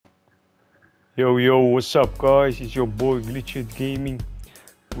Yo, what's up guys? It's your boy Glitched Gaming.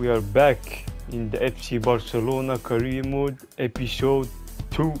 We are back in the FC Barcelona Career Mode episode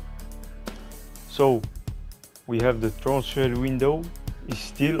 2. So we have the transfer window is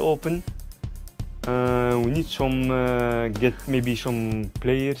still open. We need some get maybe some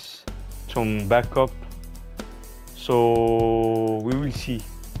players, some backup. So we will see.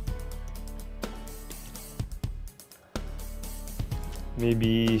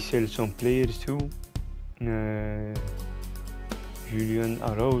 Maybe sell some players too. Julian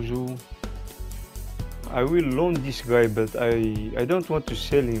Araujo. I will loan this guy, but I don't want to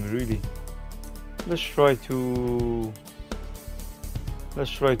sell him really. Let's try to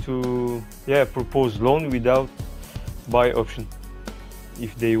propose loan without buy option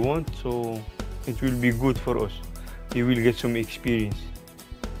if they want, so it will be good for us. He will get some experience.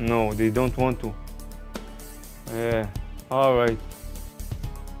 No, they don't want to. Yeah, all right.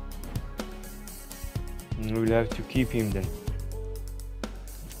 We'll have to keep him then.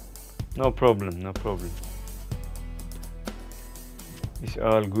 No problem. It's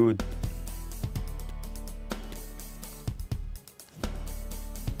all good.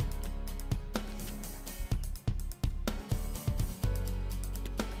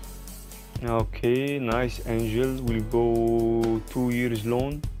 Okay, nice. Angel will go 2 years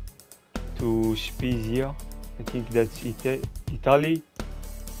loan to Spezia. I think that's Italy.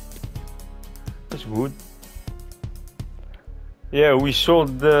 That's good. Yeah, we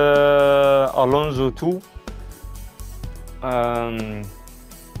sold Alonso too. I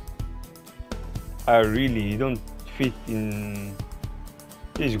really don't fit in.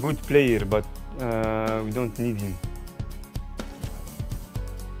 He's a good player, but we don't need him.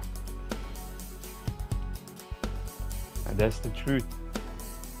 And that's the truth.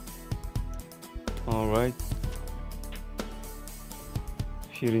 All right.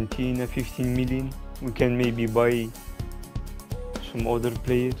 Fiorentina, 15 million. We can maybe buy some other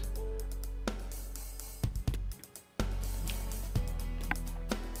players.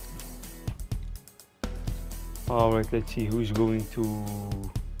 All right, let's see who's going to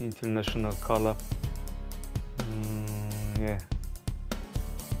international call-up. Yeah,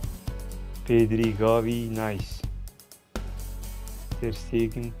 Pedri, Gavi, nice. Ter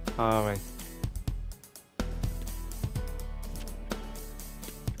Stegen. All right.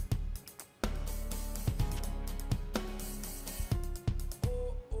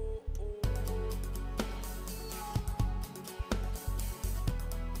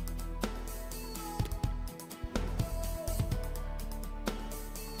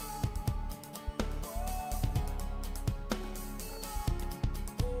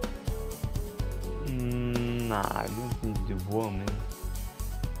 Nah, I don't need the war, man.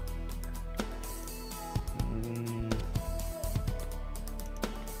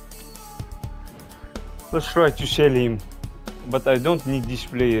 Let's try to sell him, but I don't need this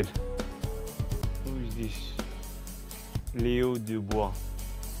player. Who is this? Leo Dubois.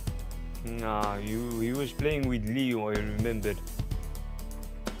 Nah, he was playing with Leo, I remember.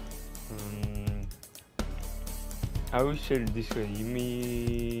 I will sell this guy.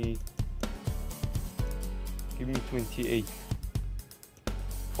 Give me 28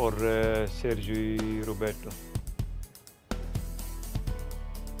 for Sergio Roberto.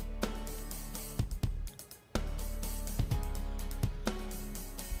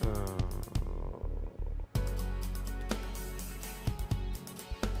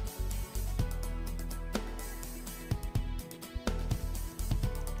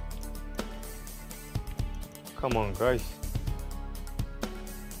 Come on, guys.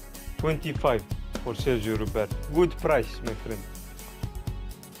 25 for Sergio Roberto. Good price, my friend.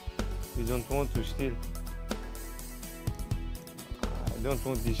 You don't want to steal. I don't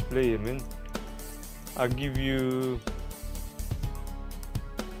want this player, man. I'll give you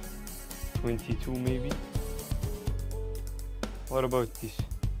 22 maybe. What about this?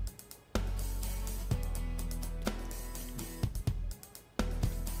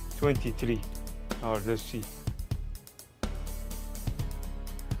 23. Alright, let's see.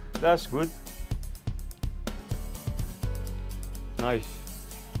 That's good. Nice.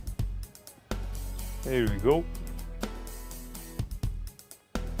 There we go.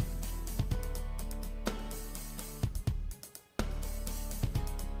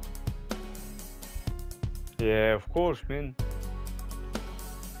 Yeah, of course, man.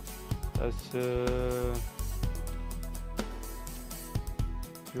 That's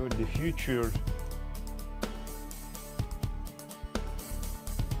you're the future.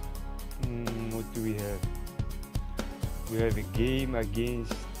 What do we have? We have a game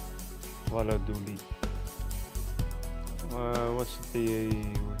against Valladolid. What's the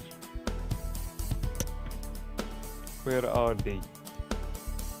Where are they?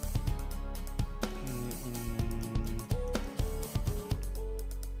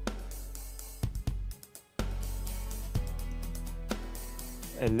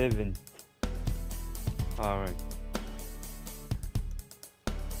 11th. Alright.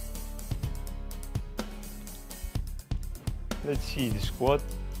 Let's see the squad.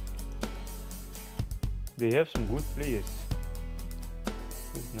 They have some good players.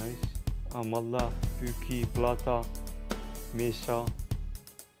 That's nice. Amalla, Puki, Plata, Mesa,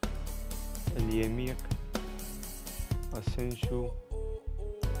 Eliemir, Asensio.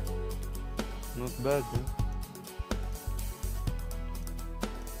 Not bad, huh?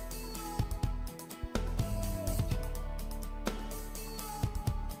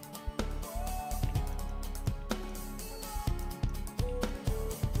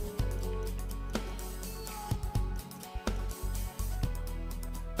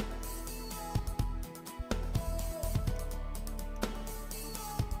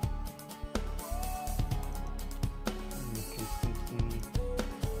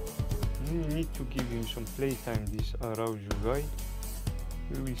 We need to give him some playtime, this Araujo guy.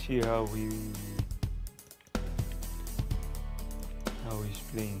 We will see how he's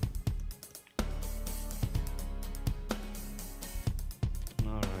playing.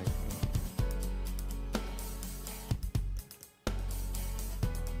 Alright.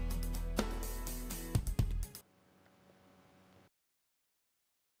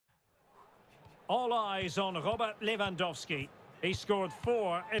 All eyes on Robert Lewandowski. He scored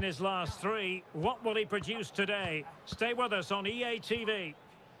 4 in his last 3. What will he produce today? Stay with us on EA TV.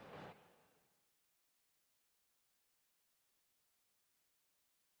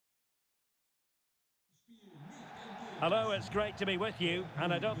 Hello, it's great to be with you,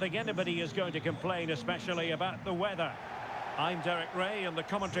 and I don't think anybody is going to complain, especially about the weather. I'm Derek Ray in the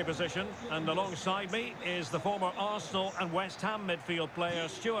commentary position, and alongside me is the former Arsenal and West Ham midfield player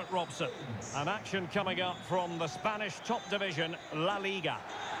Stuart Robson. An action coming up from the Spanish top division, La Liga.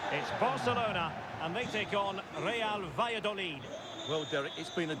 It's Barcelona, and they take on Real Valladolid. Well, Derek, it's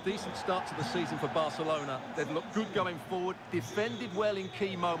been a decent start to the season for Barcelona. They've looked good going forward, defended well in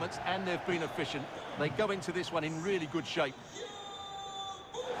key moments, and they've been efficient. They go into this one in really good shape.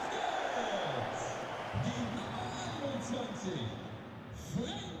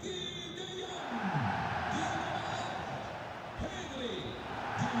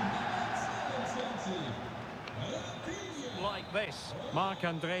 Like this,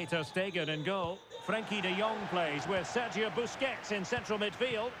 Marc-Andre ter Stegen in goal. Frenkie de Jong plays with Sergio Busquets in central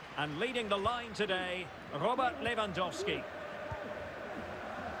midfield. And leading the line today, Robert Lewandowski.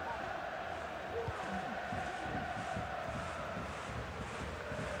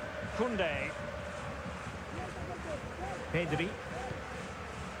 Koundé. Pedri.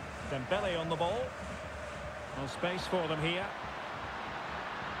 Dembele on the ball. No space for them here.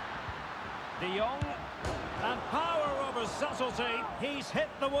 De Jong. And power over subtlety. He's hit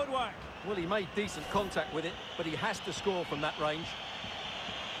the woodwork. Well, he made decent contact with it, but he has to score from that range.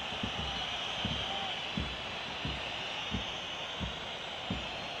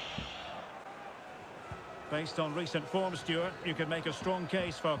 Based on recent form, Stuart, you can make a strong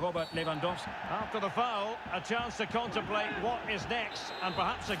case for Robert Lewandowski. After the foul, a chance to contemplate what is next, and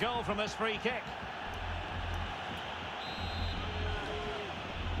perhaps a goal from this free kick.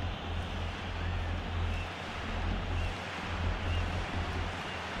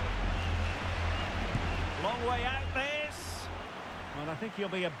 Long way out this. Well, I think he'll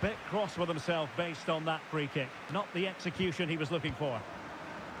be a bit cross with himself based on that free kick. Not the execution he was looking for.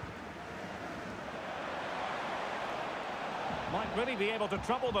 Might really be able to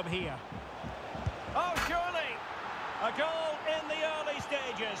trouble them here. Oh, surely! A goal in the early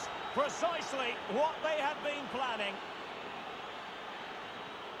stages. Precisely what they had been planning.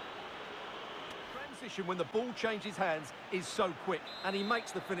 Transition when the ball changes hands is so quick, and he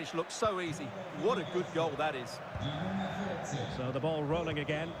makes the finish look so easy. What a good goal that is. So the ball rolling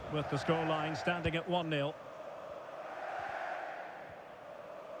again with the scoreline standing at 1-0.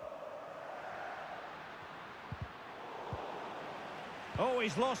 Oh,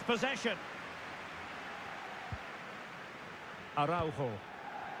 he's lost possession. Araujo.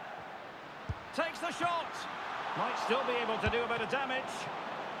 Takes the shot. Might still be able to do a bit of damage.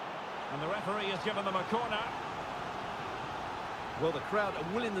 And the referee has given them a corner. Well, the crowd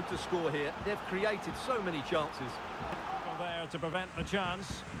are willing them to score here. They've created so many chances. There to prevent the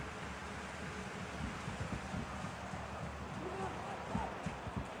chance.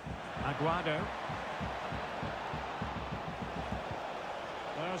 Aguado.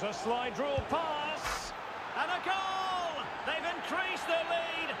 There's a slide rule pass. And a goal! They've increased their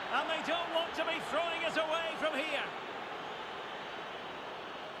lead, and they don't want to be throwing it away from here.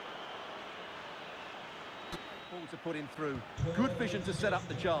 ball to put him through. Good vision to set up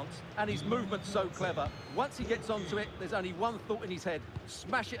the chance, and his movement's so clever. Once he gets onto it, there's only one thought in his head: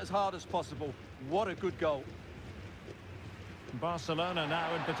 smash it as hard as possible. What a good goal. Barcelona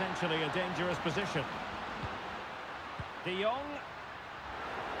now in potentially a dangerous position. De Jong.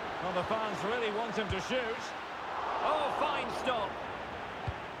 Well, the fans really want him to shoot. Oh, fine stop.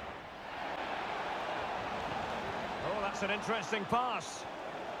 Oh, that's an interesting pass.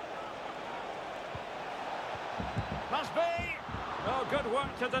 Must be. Oh, good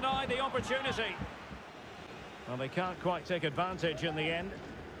work to deny the opportunity. Well, they can't quite take advantage in the end.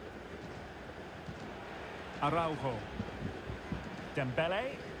 Araujo.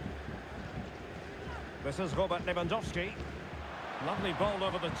 Dembele. This is Robert Lewandowski. Lovely ball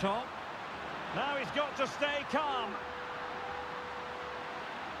over the top. Now he's got to stay calm.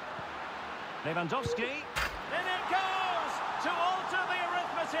 Lewandowski. In it goes! To alter the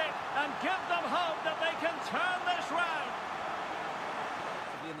arithmetic and give them hope that they can turn this round.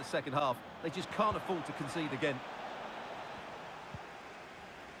 In the second half, they just can't afford to concede again.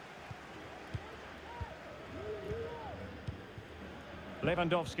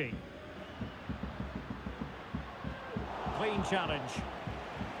 Lewandowski. Clean challenge.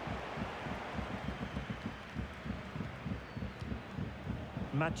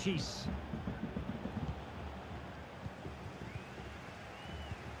 Machis.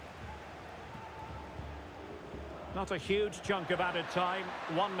 Not a huge chunk of added time,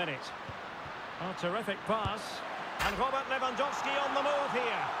 1 minute. A terrific pass. And Robert Lewandowski on the move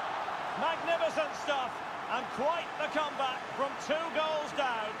here. Magnificent stuff. And quite the comeback from 2 goals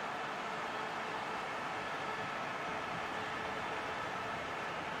down.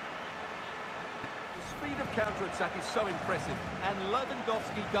 The speed of counter-attack is so impressive, and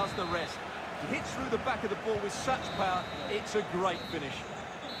Lewandowski does the rest. He hits through the back of the ball with such power, it's a great finish.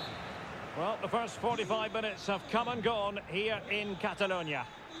 Well, the first 45 minutes have come and gone here in Catalonia.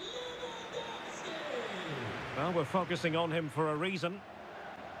 Well, we're focusing on him for a reason.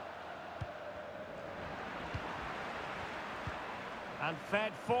 And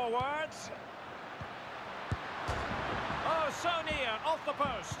fed forwards. Oh, so near, off the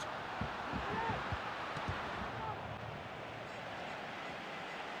post.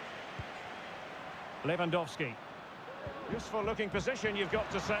 Lewandowski. Useful looking position, you've got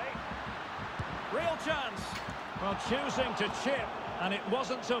to say. Real chance. Well, choosing to chip, and it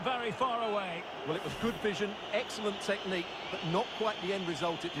wasn't so very far away. Well, it was good vision, excellent technique, but not quite the end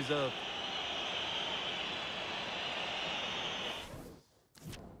result it deserved.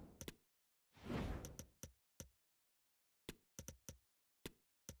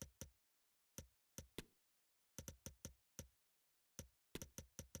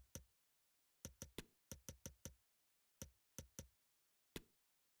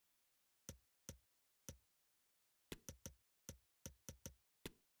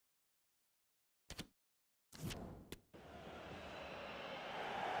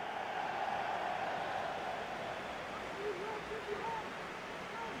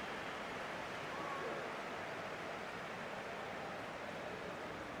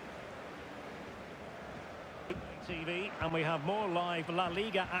 TV, and we have more live La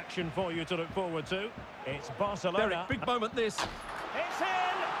Liga action for you to look forward to. It's Barcelona. Derek, big moment this. It's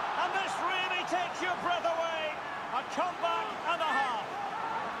in, and this really takes your breath away. A comeback and a half.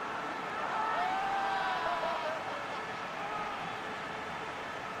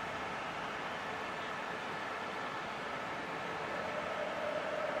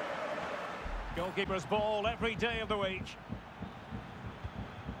 Goalkeeper's ball every day of the week.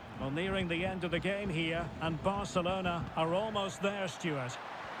 Well, nearing the end of the game here, and Barcelona are almost there, Stuart.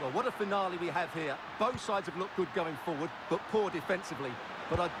 Well, what a finale we have here. Both sides have looked good going forward, but poor defensively.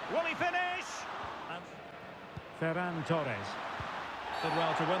 But Will he finish? And Ferran Torres did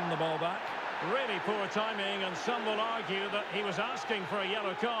well to win the ball back. Really poor timing, and some will argue that he was asking for a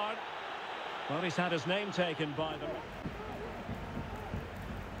yellow card. Well, he's had his name taken by the...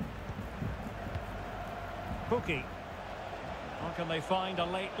 Pukki. Or can they find a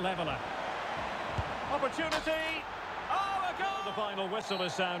late leveller? Opportunity! Oh, a goal! The final whistle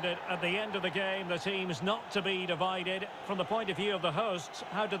is sounded. At the end of the game, the team's not to be divided. From the point of view of the hosts,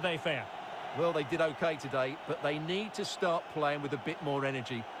 how did they fare? well, they did okay today, but they need to start playing with a bit more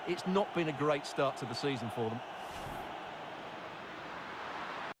energy. It's not been a great start to the season for them.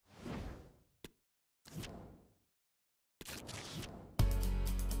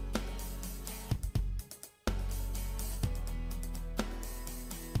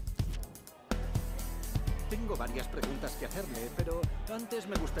 Tengo varias preguntas que hacerle, pero antes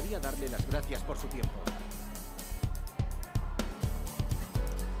me gustaría darle las gracias por su tiempo.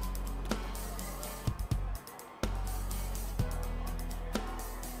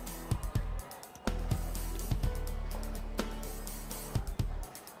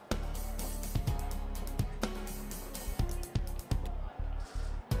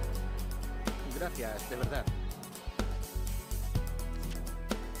 Gracias, de verdad.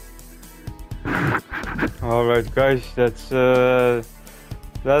 Alright guys, that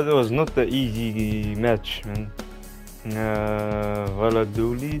was not an easy match, man.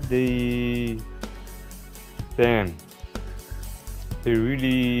 Valladolid, damn, they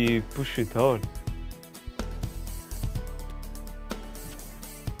really push it hard.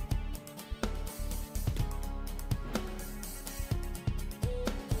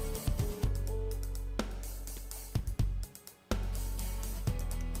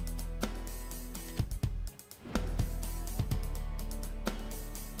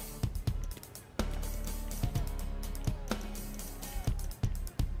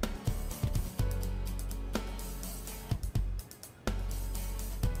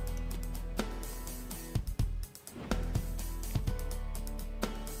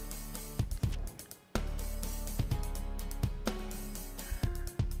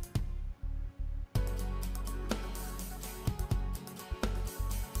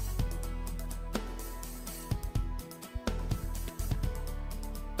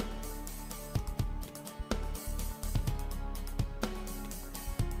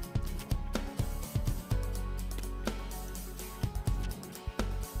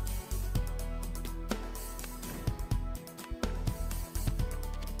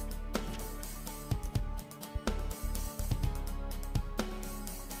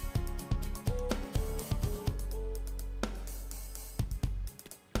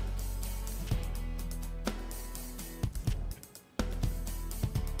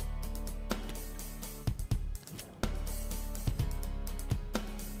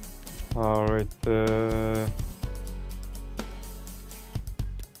 Alright,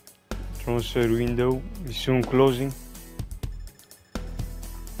 transfer window is soon closing.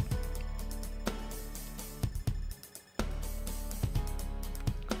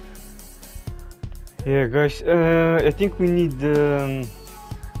 Yeah guys, I think we need a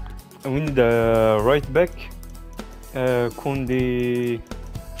right back. Conde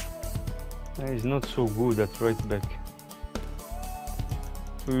is not so good at right back.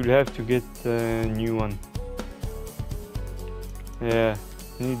 We will have to get a new one. Yeah,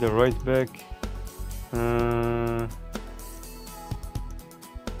 need a right back.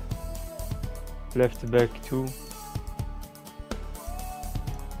 Left back too.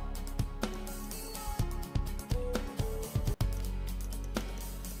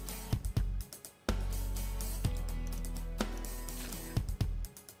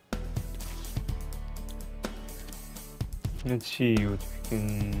 Let's see what we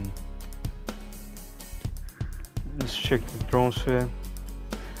can. Let's check the transfer.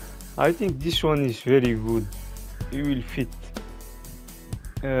 I think this one is very good. It will fit.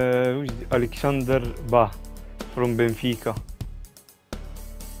 Who's Alexander Bah from Benfica?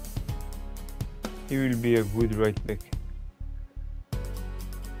 He will be a good right back.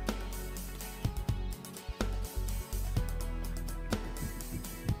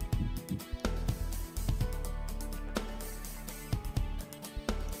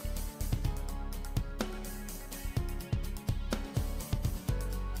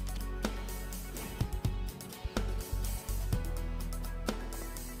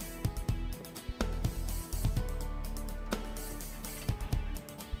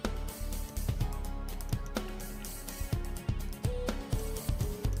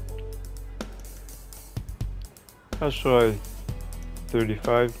 That's right,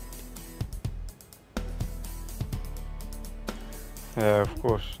 35. Yeah, of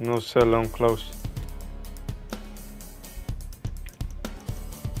course, no sell on close.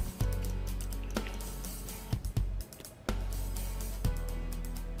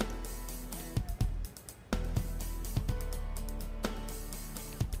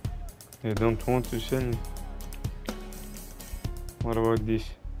 You don't want to sell it. What about this?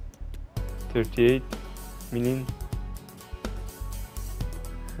 38 million.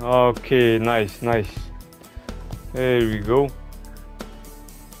 Okay, nice, nice. There we go.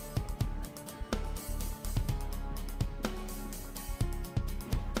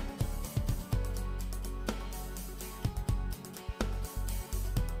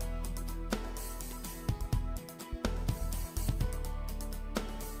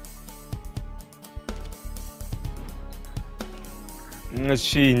 Let's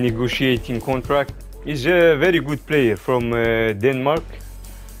see, negotiating contract. He's a very good player from Denmark.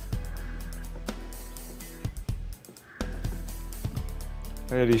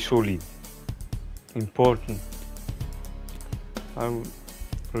 Very solid, important.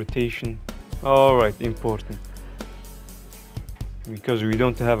 Rotation. All right, important. Because we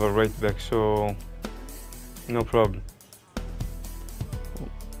don't have a right back, so no problem.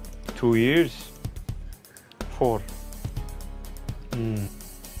 2 years. 4.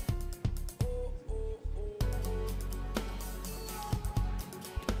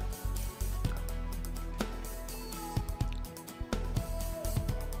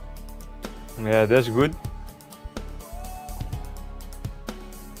 Yeah, that's good.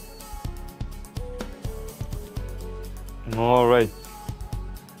 All right,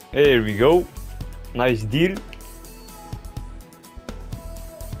 here we go. Nice deal.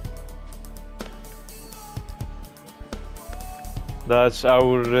 That's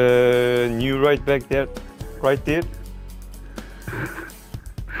our new right back there, right there.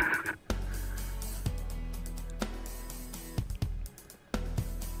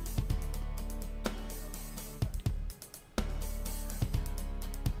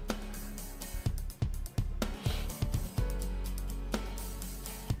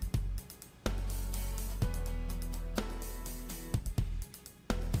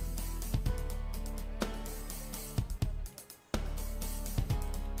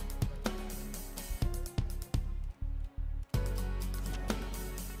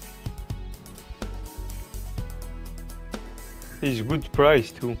 It's good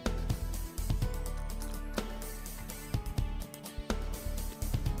price too.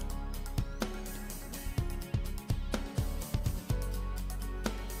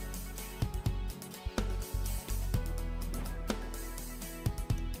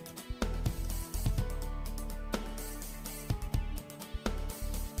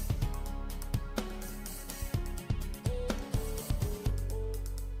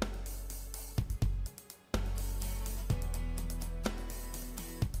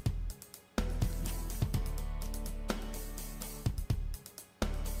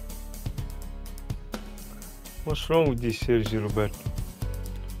 What's wrong with this Sergio Roberto?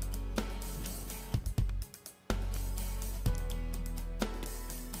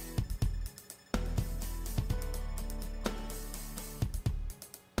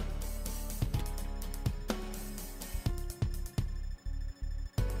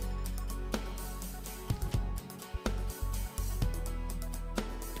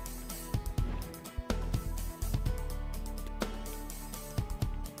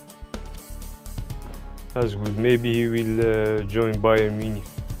 That's good. Maybe he will join Bayern Munich.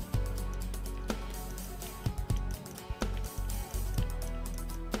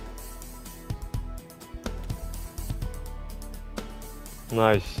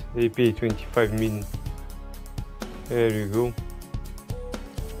 Nice. They pay 25 million. There you go.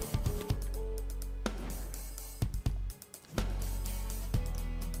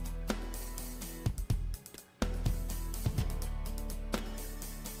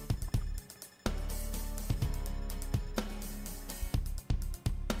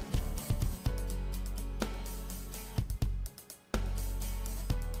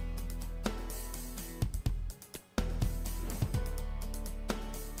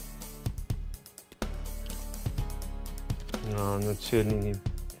 No, I'm not selling him.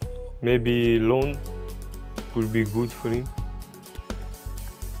 Maybe loan will be good for him.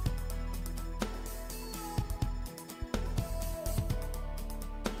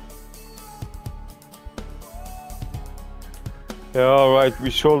 Yeah, alright, we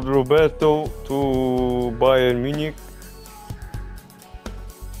sold Roberto to Bayern Munich.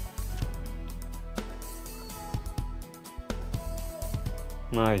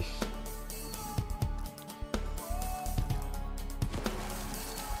 Nice.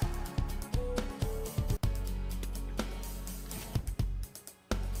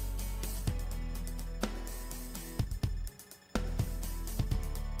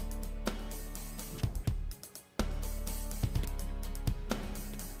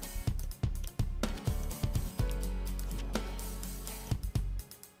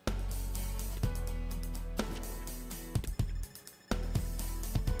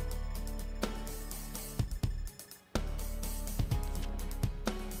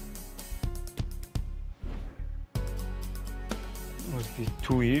 Must be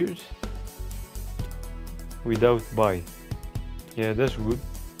 2 years without buy. Yeah, that's good.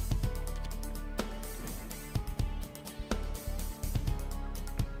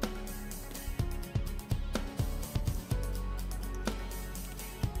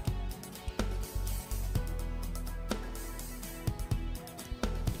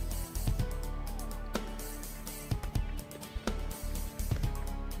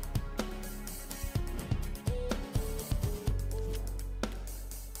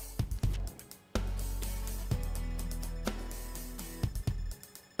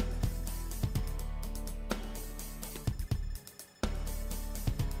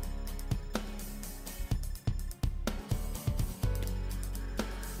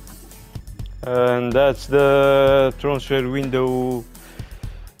 And that's the transfer window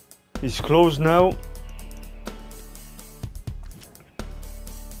is closed now.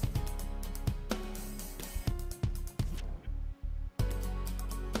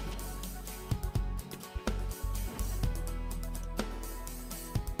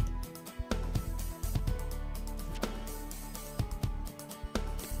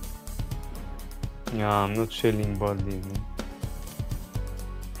 Yeah, I'm not selling Baldi, man.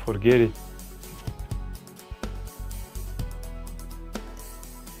 Forget it.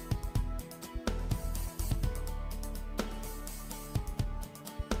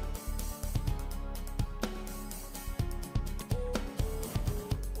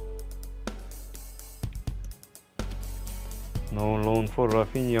 No loan for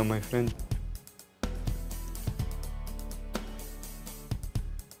Rafinha, my friend.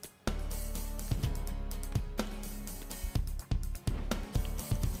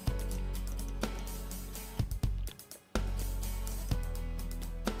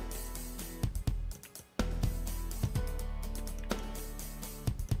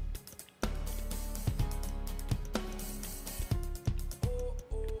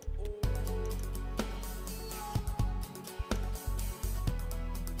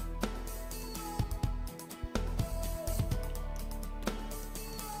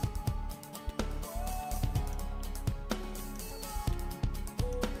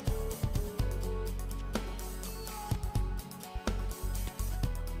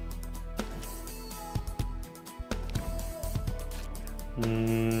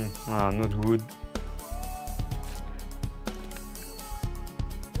 Not good.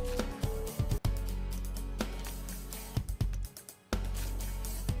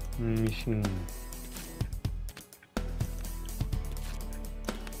 Missing.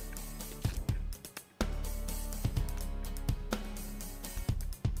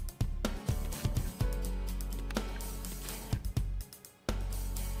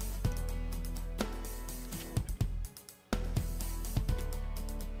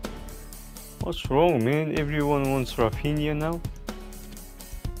 What's wrong, man? Everyone wants Rafinha now.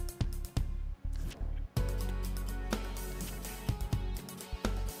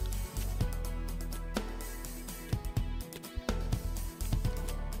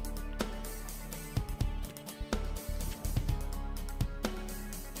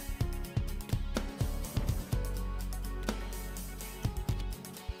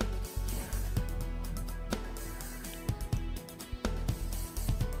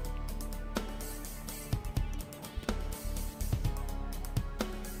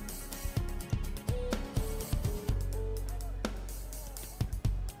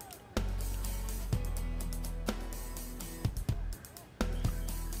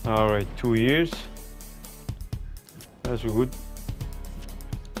 Alright, 2 years. That's good.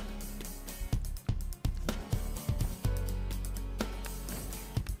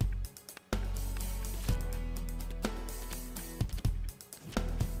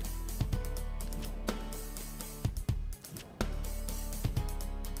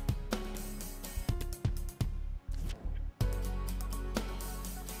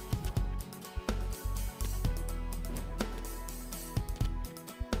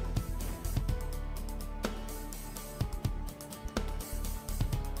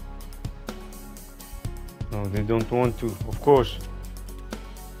 No, they don't want to, of course.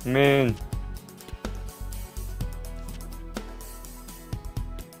 Man.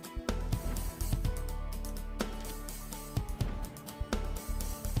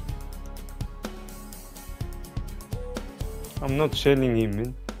 I'm not selling him,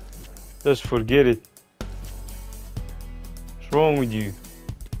 man. Just forget it. What's wrong with you?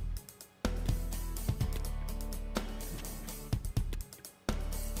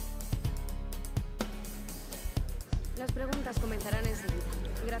 Las preguntas comenzarán enseguida.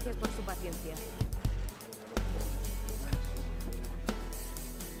 Gracias por su paciencia.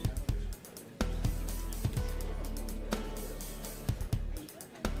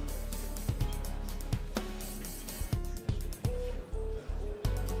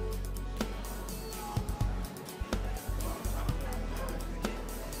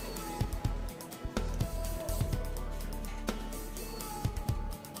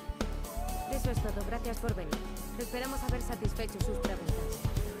 Eso es todo. Gracias por venir. Esperamos haber satisfecho sus preguntas.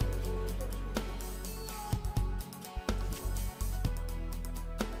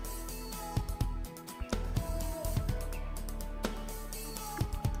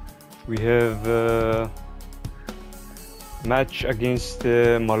 We have a match against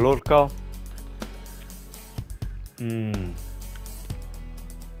Mallorca.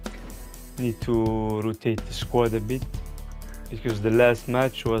 Need to rotate the squad a bit. because the last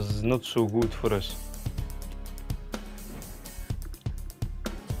match was not so good for us.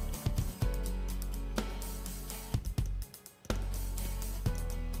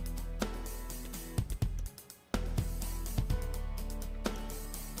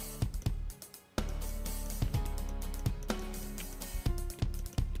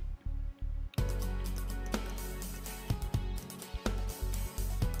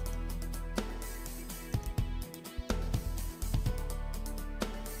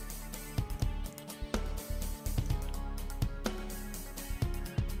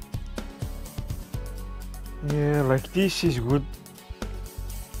 Yeah, like this is good.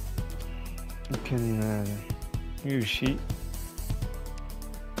 You can you see.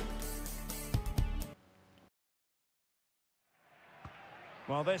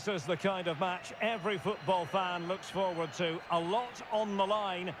 Well, this is the kind of match every football fan looks forward to. A lot on the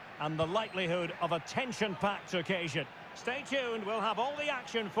line and the likelihood of a tension-packed occasion. Stay tuned, we'll have all the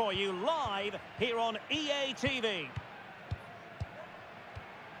action for you live here on EA TV.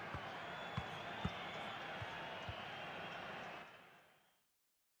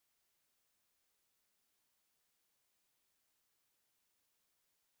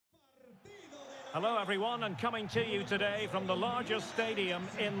 Hello everyone, and coming to you today from the largest stadium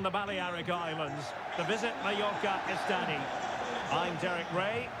in the Balearic Islands, the Visit Mallorca Estadi. I'm Derek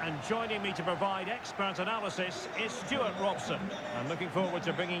Ray, and joining me to provide expert analysis is Stuart Robson. I'm looking forward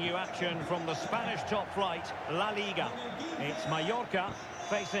to bringing you action from the Spanish top flight, La Liga. It's Mallorca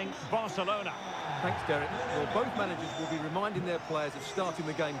facing Barcelona. Thanks, Derek. Well, both managers will be reminding their players of starting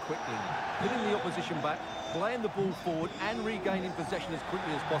the game quickly, hitting the opposition back, playing the ball forward and regaining possession as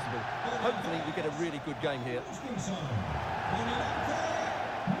quickly as possible. Hopefully we get a really good game here.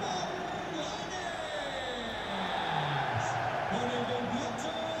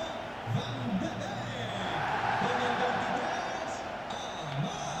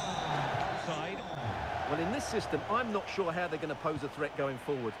 Well, in this system, I'm not sure how they're going to pose a threat going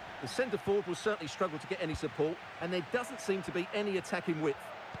forward. The centre-forward will certainly struggle to get any support, and there doesn't seem to be any attacking width.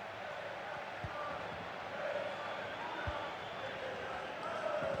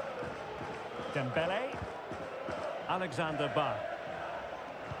 Dembele. Alexander Ba.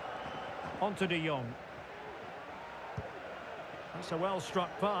 On to De Jong. That's a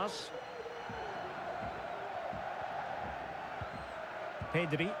well-struck pass.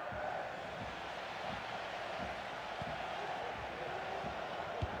 Pedri.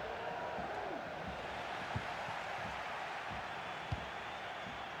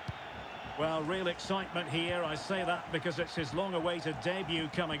 Well, real excitement here. I say that because it's his long-awaited debut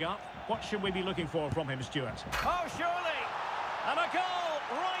coming up. What should we be looking for from him, Stuart? Oh, surely! And a goal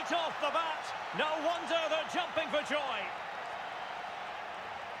right off the bat. No wonder they're jumping for joy.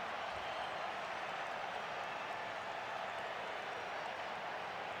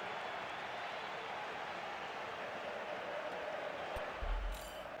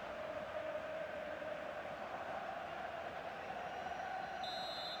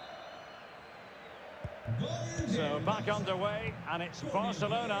 So back underway, and it's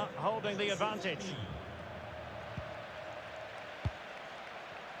Barcelona holding the advantage.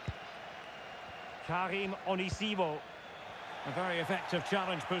 Karim Onisivo. A very effective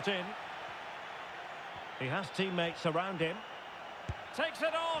challenge put in. He has teammates around him. Takes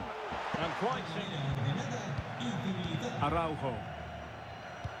it on! And quite Araujo.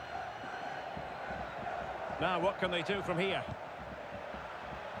 Now what can they do from here?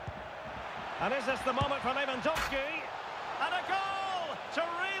 And is this the moment for Lewandowski? And a goal to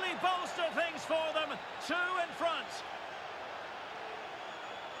really bolster things for them. 2 in front.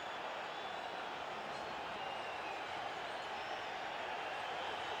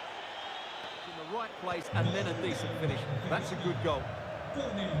 In the right place and then a decent finish. That's a good goal.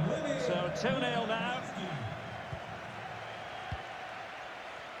 So 2-0 now.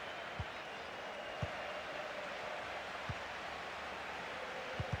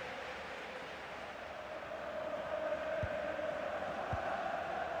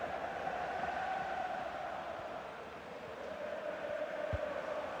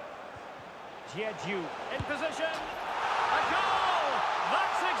 Jeju in position. A goal!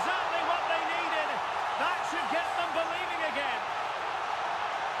 That's exactly what they needed. That should get them believing again.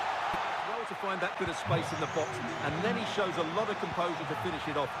 Well to find that bit of space in the box, and then he shows a lot of composure to finish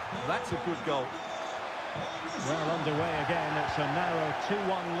it off. That's a good goal. Well, underway again. It's a narrow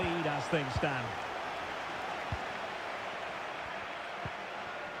 2-1 lead as things stand.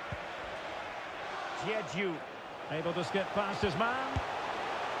 Jeju able to skip past his man,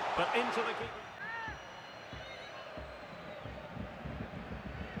 but into the keeper.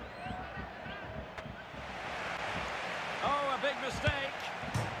 mistake.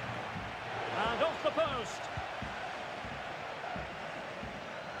 And off the post.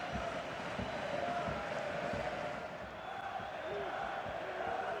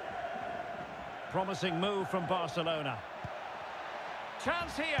 Promising move from Barcelona.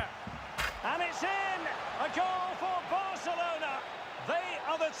 Chance here. And it's in! A goal for Barcelona. They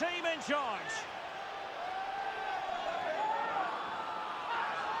are the team in charge.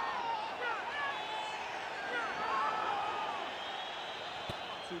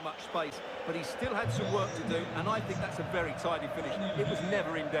 Too much space, but he still had some work to do, and I think that's a very tidy finish. It was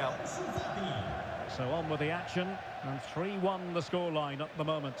never in doubt. So on with the action, and 3-1 the scoreline at the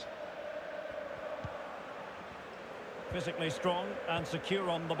moment. Physically strong and secure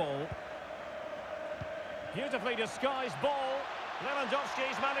on the ball. Beautifully disguised ball.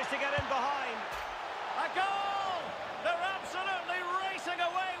 Lewandowski's managed to get in behind. A goal! They're absolutely racing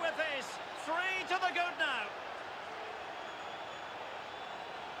away with this. 3 to the good now.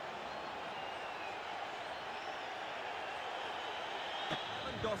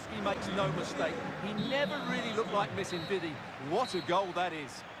 Lewandowski makes no mistake. He never really looked like missing, did he? What a goal that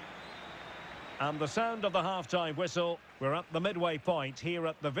is. And the sound of the half-time whistle. We're at the midway point here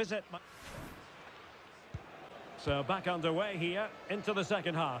at the Visit. So back underway here into the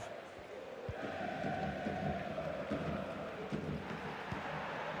second half.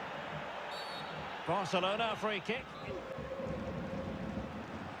 Barcelona free kick.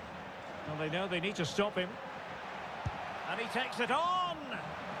 Well, they know they need to stop him. And he takes it on.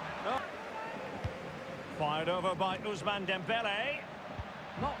 Oh. Fired over by Ousmane Dembele.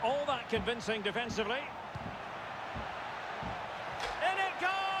 Not all that convincing defensively. In it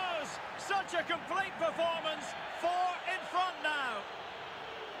goes! Such a complete performance. 4 in front now.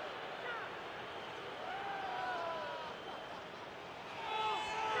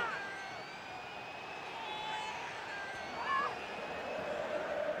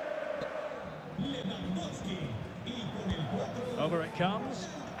 Over it comes.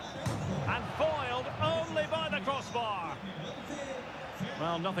 And foiled only by the crossbar.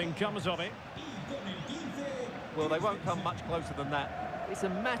 Well, nothing comes of it. Well, they won't come much closer than that. It's a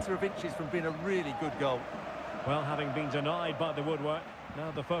matter of inches from being a really good goal. Well, having been denied by the woodwork,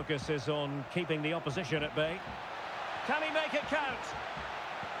 now the focus is on keeping the opposition at bay. Can he make it count?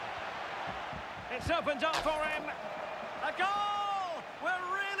 It's opened up for him. A goal! We're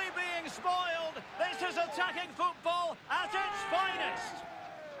really being spoiled. This is attacking football at its finest.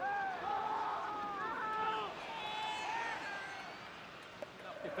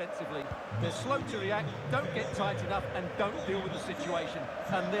 Defensively, they're slow to react, don't get tight enough, and don't deal with the situation.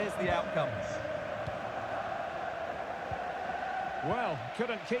 And there's the outcome. Well,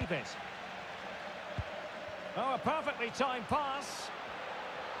 couldn't keep it. Oh, a perfectly timed pass.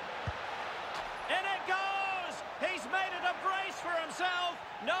 In it goes! He's made it a brace for himself.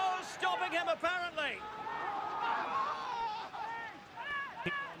 No stopping him, apparently.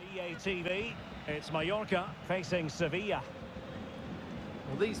 On EA TV, it's Mallorca facing Sevilla.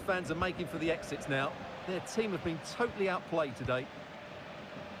 Well, these fans are making for the exits now. Their team have been totally outplayed today.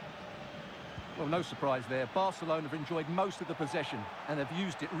 Well, no surprise there. Barcelona have enjoyed most of the possession and have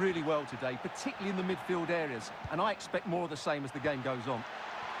used it really well today, particularly in the midfield areas. And I expect more of the same as the game goes on.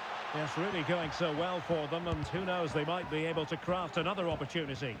 Yes, really going so well for them, and who knows, they might be able to craft another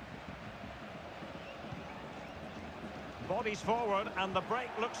opportunity. Bodies forward, and the break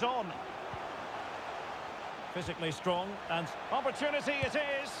looks on. Physically strong, and opportunity it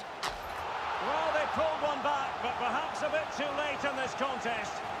is. Well, they pulled one back, but perhaps a bit too late in this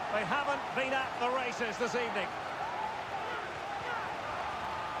contest. They haven't been at the races this evening.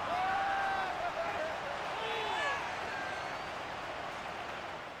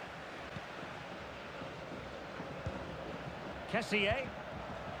 Kessié.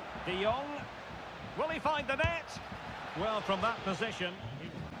 De Jong. Will he find the net? Well, from that position...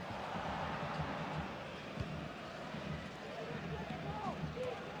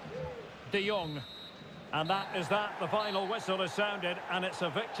 De Jong. And that is that. The final whistle is sounded, and it's a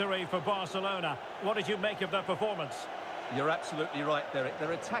victory for Barcelona. What did you make of their performance? You're absolutely right, Derek.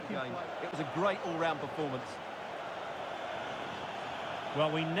 Their attacking game, it was a great all-round performance.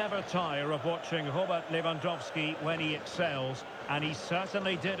 Well, we never tire of watching Robert Lewandowski when he excels, and he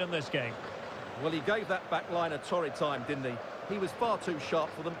certainly did in this game. Well, he gave that back line a torrid time, didn't he? He was far too sharp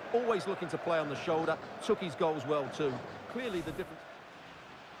for them, always looking to play on the shoulder, took his goals well too. Clearly the difference...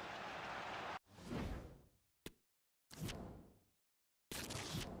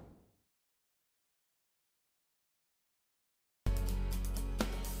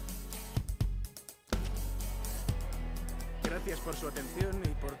 Gracias por su atención y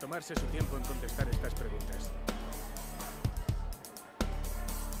por tomarse su tiempo en contestar estas preguntas.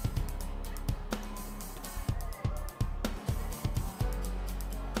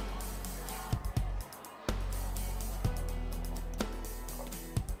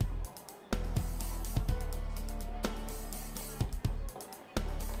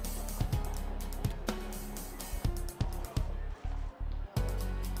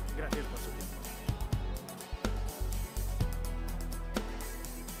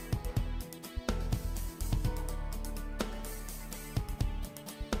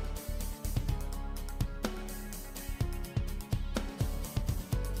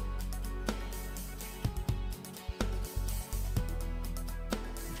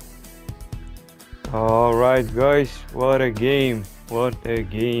 All right, guys, what a game. What a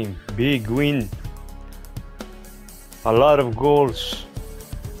game. Big win. A lot of goals.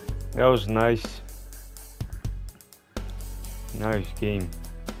 That was nice. Nice game.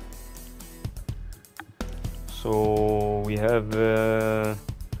 So we have the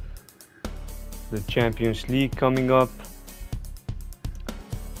Champions League coming up.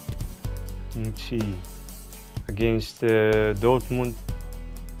 Let's see. Against Dortmund.